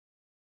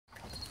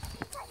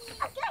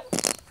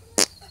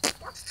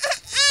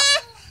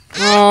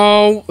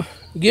Oh,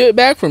 give it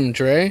back from him,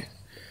 Trey.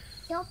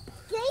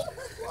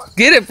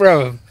 Get it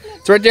from him.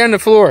 It's right there on the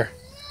floor.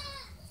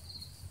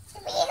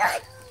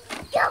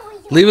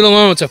 Leave it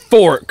alone. It's a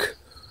fork.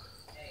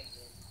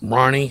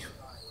 Ronnie.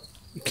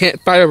 You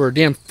can't fight over a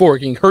damn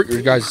fork. You can hurt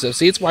your guys' stuff.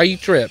 See, it's why you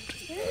tripped.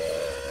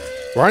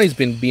 Ronnie's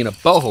been being a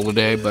butthole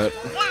today, but...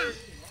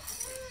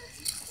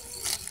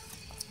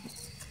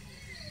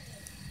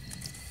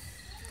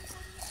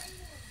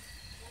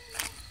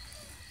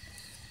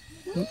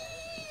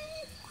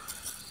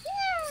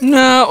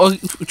 No, well,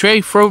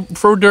 Trey, throw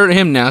dirt at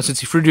him now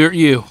since he threw dirt at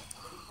you.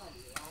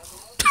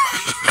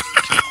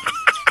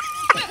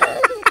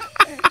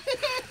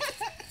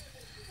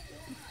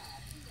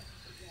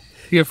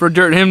 You gonna throw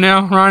dirt at him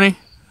now, Ronnie?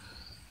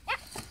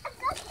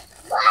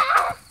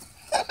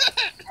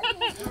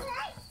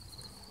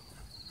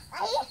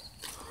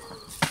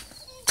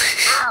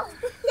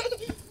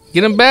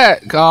 Get him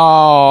back!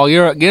 Oh,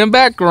 get him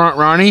back,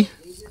 Ronnie.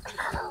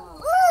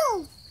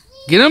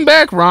 Get him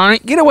back, Ronnie.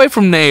 Get away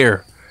from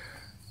there.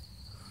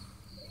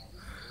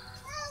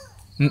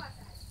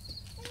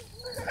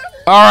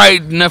 All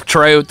right, enough,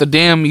 Trey, with the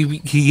damn you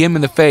hit him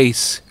in the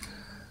face.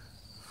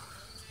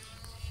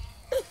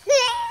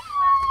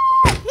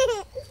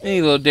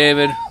 Hey, little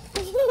David.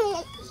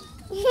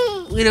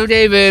 Little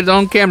David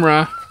on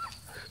camera.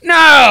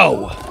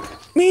 No!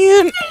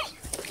 Man!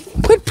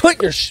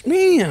 Put your...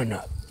 Man!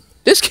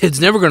 This kid's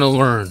never gonna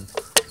learn.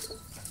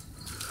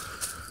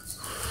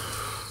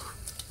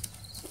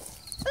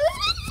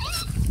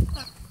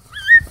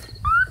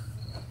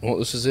 Well,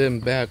 this is him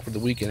back for the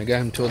weekend. I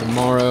got him till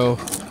tomorrow.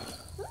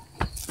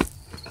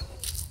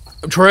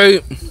 Trey,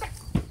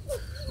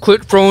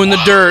 quit throwing the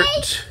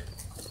dirt.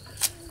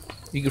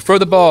 You can throw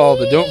the ball,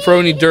 but don't throw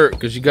any dirt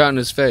because you got in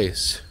his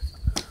face.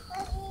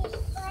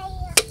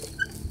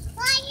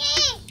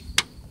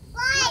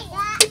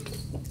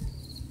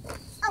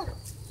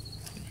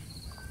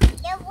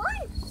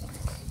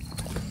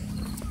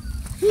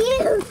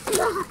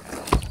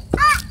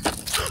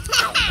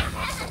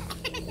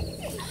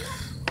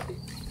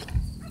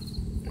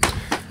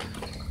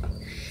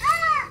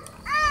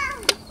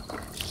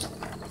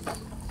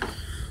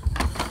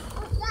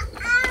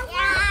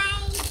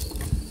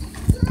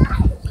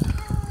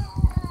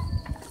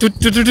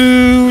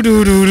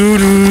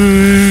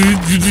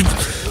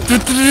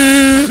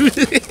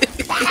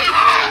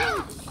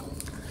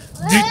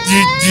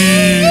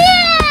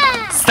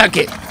 Stuck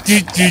it.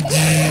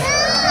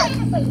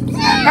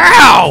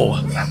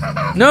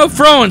 Ow! No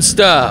throwing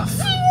stuff.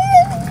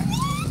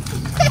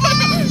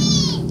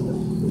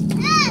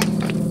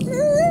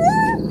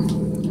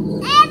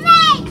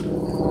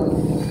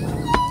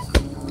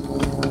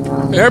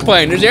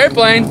 Airplane. There's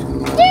airplane.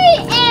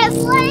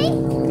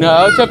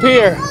 No, it's up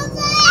here.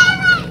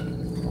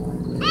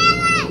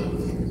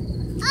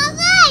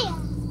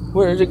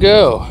 Where did it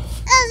go?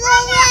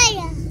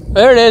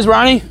 There it is,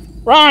 Ronnie.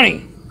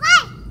 Ronnie!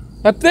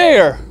 Up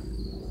there.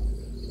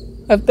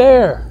 Up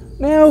there.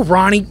 No,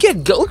 Ronnie, go.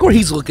 Look where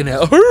he's looking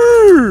at.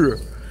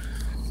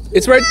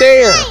 It's right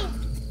there.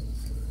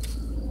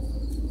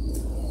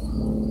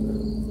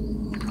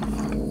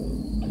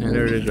 Yeah,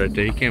 there it is right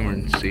there. You can't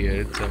even see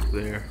it. It's up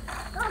there.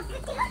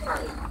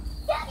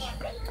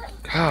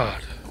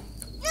 God.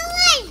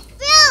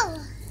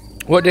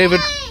 What, David?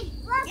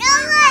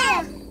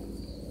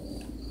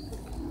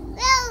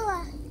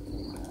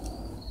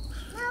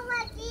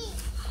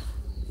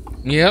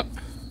 Yep.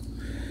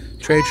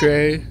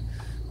 Trey,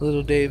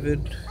 little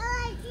David,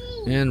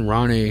 and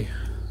Ronnie.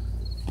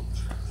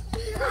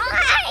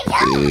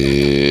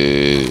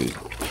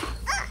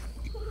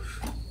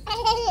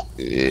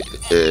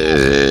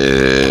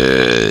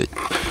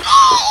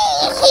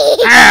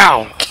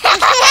 Ow!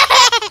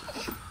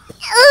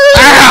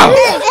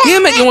 Ow!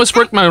 Damn it, you almost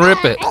broke my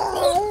rippet.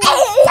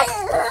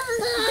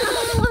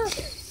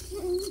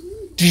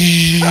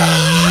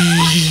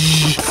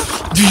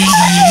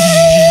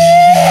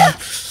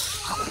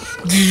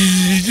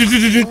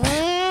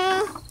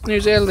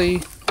 There's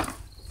Ellie.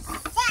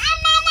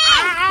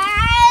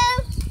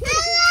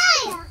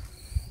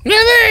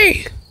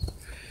 Ellie!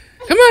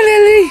 Come on,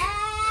 Ellie!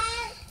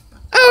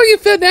 Oh, you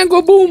fell down,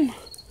 go boom.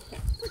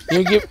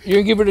 You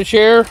gonna give her the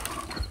chair?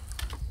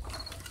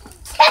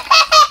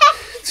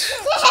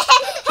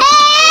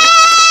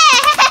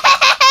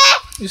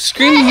 You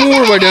scream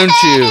more, why don't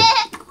you?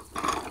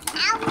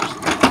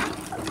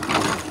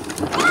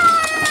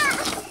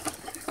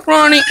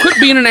 Ronnie, quit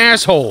being an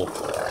asshole.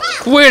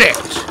 Quit it.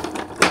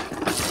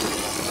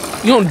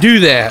 You don't do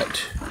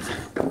that.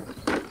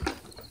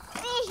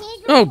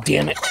 Oh,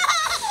 damn it.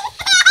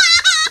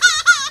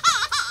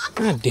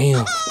 God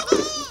damn.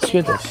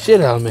 Scared the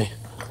shit out of me.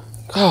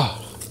 God.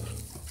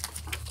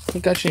 I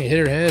think I should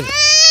hit her head.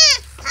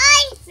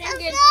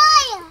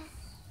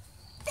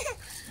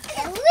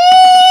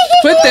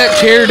 Put that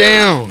chair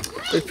down.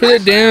 Just put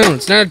it down.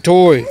 It's not a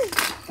toy.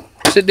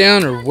 Sit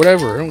down or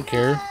whatever. I don't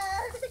care.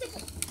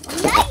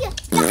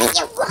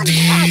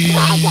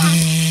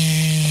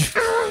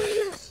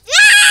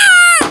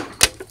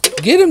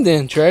 Get him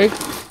then, Trey.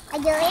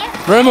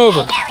 Run him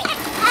over.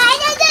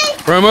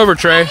 Run him over,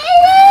 Trey.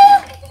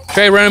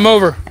 Okay, run him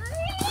over.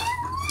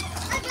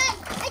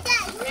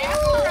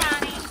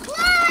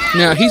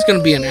 Now he's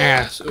gonna be an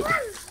ass.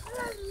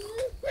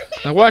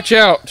 Now watch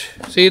out.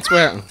 See, it's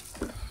wet.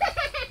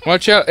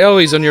 Watch out,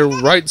 Ellie's on your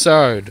right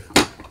side.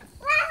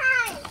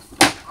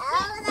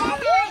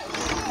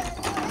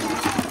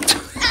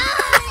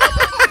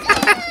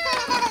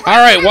 All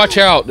right, watch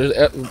out. There's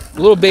a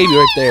little baby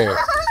right there.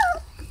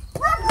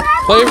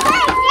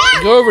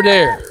 Go over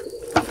there.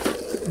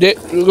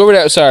 Go over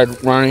that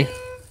side, Ronnie.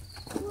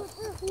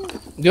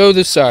 Go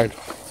this side.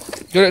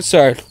 Go that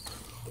side.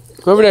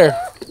 Go over there.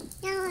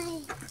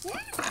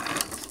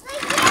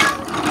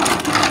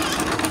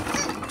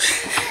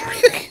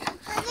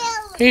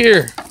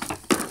 Here.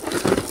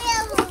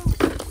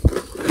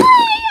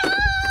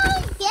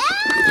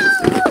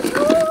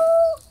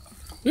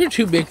 You're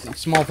too big and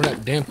small for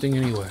that damn thing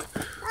anyway.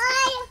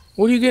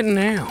 What are you getting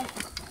now?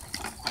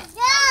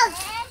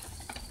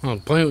 Oh,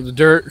 playing with the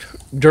dirt.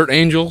 Dirt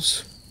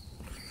angels.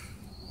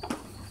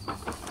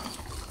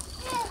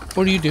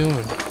 What are you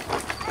doing?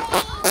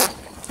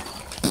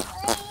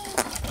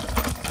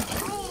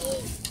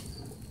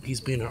 He's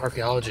being an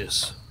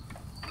archaeologist.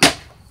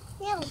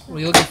 What are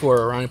you looking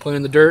for, Ronnie? Playing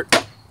in the dirt?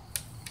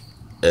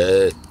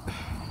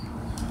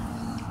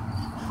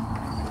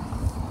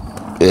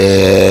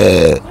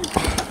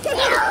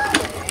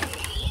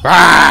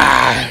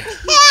 Ah!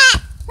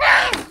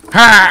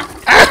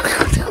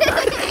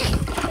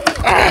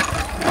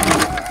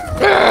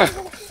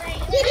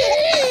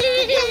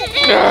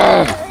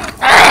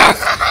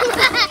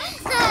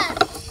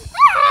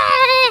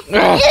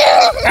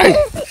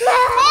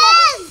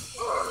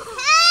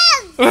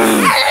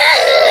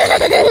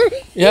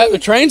 Yeah, the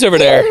train's over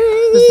there.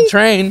 There's the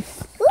train.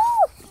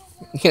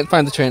 You can't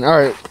find the train. All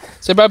right.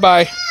 Say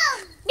bye-bye.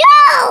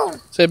 No!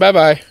 Say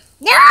bye-bye.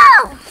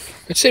 No!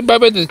 Say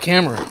bye-bye to the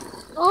camera.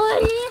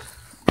 All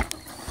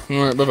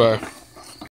right, bye-bye.